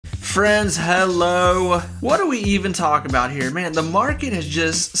Friends, hello. What do we even talk about here? Man, the market has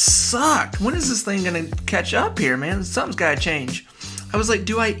just sucked. When is this thing gonna catch up here, man? Something's gotta change. I was like,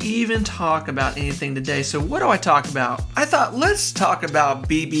 do I even talk about anything today? So what do I talk about? I thought, let's talk about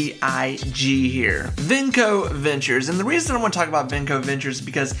Bbig here. Vinco Ventures. And the reason I want to talk about Vinco Ventures is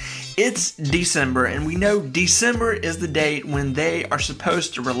because it's December, and we know December is the date when they are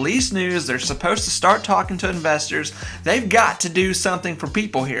supposed to release news. They're supposed to start talking to investors. They've got to do something for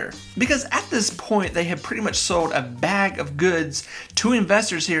people here. Because at this point, they have pretty much sold a bag of goods to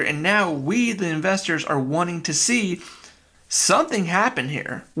investors here, and now we, the investors, are wanting to see something happen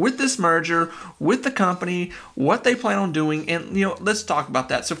here with this merger, with the company, what they plan on doing, and let's talk about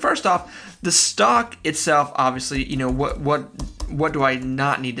that. So first off, the stock itself, obviously, what do I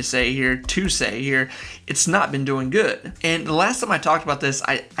not need to say here? It's not been doing good. And the last time I talked about this,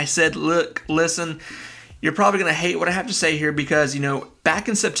 I said, look, listen, you're probably gonna hate what I have to say here because back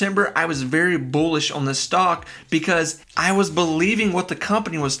in September, I was very bullish on this stock because I was believing what the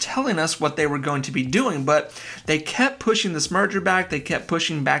company was telling us what they were going to be doing, but they kept pushing this merger back. They kept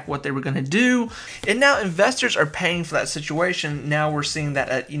pushing back what they were going to do, and now investors are paying for that situation. Now we're seeing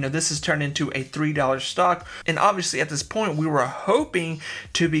that this has turned into a $3 stock, and obviously at this point we were hoping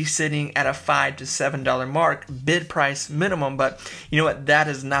to be sitting at a $5 to $7 mark bid price minimum, but you know what? That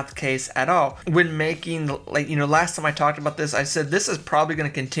is not the case at all. When making last time I talked about this, I said this is probably going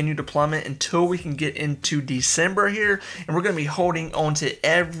to continue to plummet until we can get into December here, and we're going to be holding on to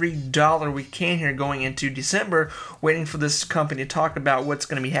every dollar we can here going into December, waiting for this company to talk about what's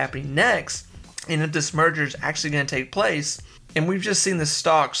going to be happening next and if this merger is actually going to take place. And we've just seen the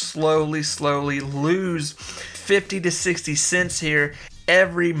stock slowly lose 50 to 60 cents here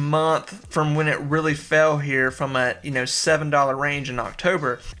every month from when it really fell here from a $7 range in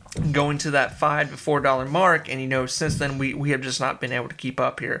October, going to that $5 to $4 mark, and since then we have just not been able to keep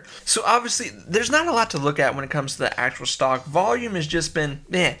up here. So obviously there's not a lot to look at when it comes to the actual stock. Volume has just been,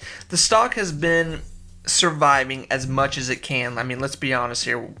 the stock has been surviving as much as it can. I mean, let's be honest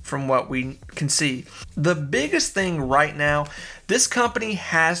here from what we can see. The biggest thing right now, this company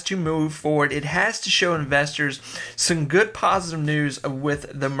has to move forward. It has to show investors some good positive news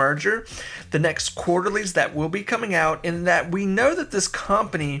with the merger, the next quarterlies that will be coming out, and that we know that this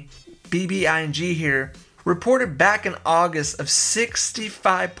company, Bbig here, reported back in August of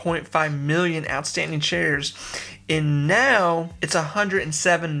 65.5 million outstanding shares, and now it's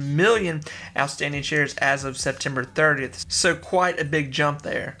 107 million outstanding shares as of September 30th. So quite a big jump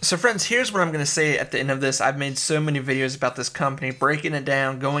there. So friends, here's what I'm going to say at the end of this. I've made so many videos about this company, breaking it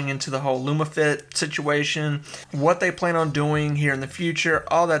down, going into the whole LumaFit situation, what they plan on doing here in the future,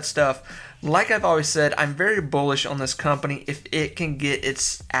 all that stuff. Like I've always said, I'm very bullish on this company if it can get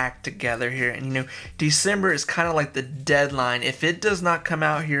its act together here. And December is kind of like the deadline. If it does not come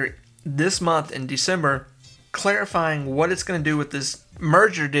out here this month in December, clarifying what it's going to do with this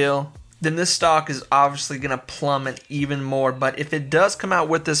merger deal, then this stock is obviously going to plummet even more. But if it does come out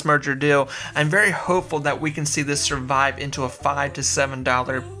with this merger deal, I'm very hopeful that we can see this survive into a $5 to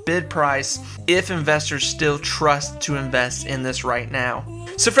 $7 bid price if investors still trust to invest in this right now.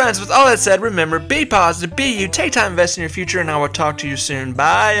 So friends, with all that said, remember, be positive, be you, take time to invest in your future, and I will talk to you soon.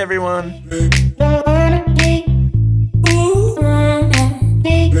 Bye everyone.